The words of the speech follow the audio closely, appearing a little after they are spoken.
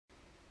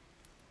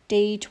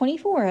Day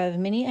 24 of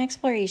mini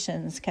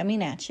explorations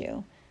coming at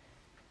you.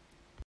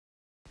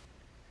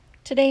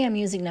 Today I'm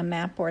using a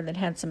map board that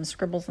had some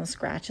scribbles and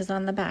scratches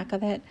on the back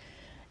of it,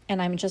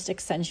 and I'm just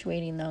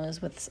accentuating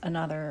those with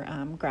another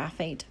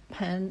graphite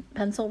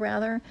pencil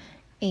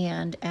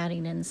and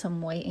adding in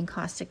some white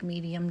encaustic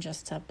medium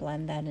just to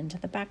blend that into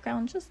the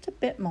background just a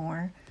bit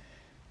more.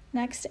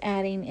 Next,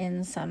 adding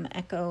in some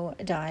echo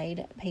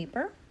dyed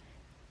paper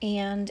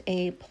and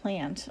a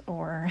plant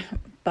or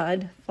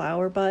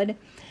flower bud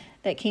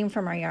that came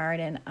from our yard,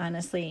 and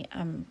honestly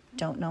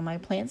don't know my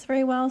plants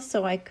very well,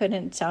 so I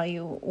couldn't tell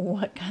you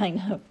what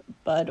kind of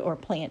bud or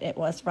plant it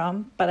was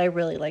from, but I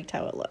really liked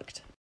how it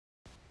looked.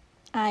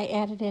 I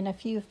added in a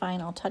few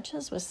final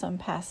touches with some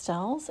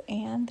pastels,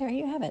 and there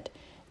you have it.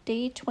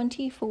 Day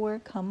 24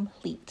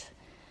 complete.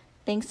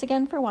 Thanks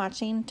again for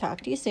watching.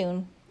 Talk to you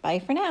soon. Bye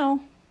for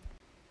now.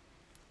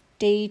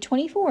 Day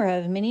 24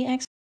 of mini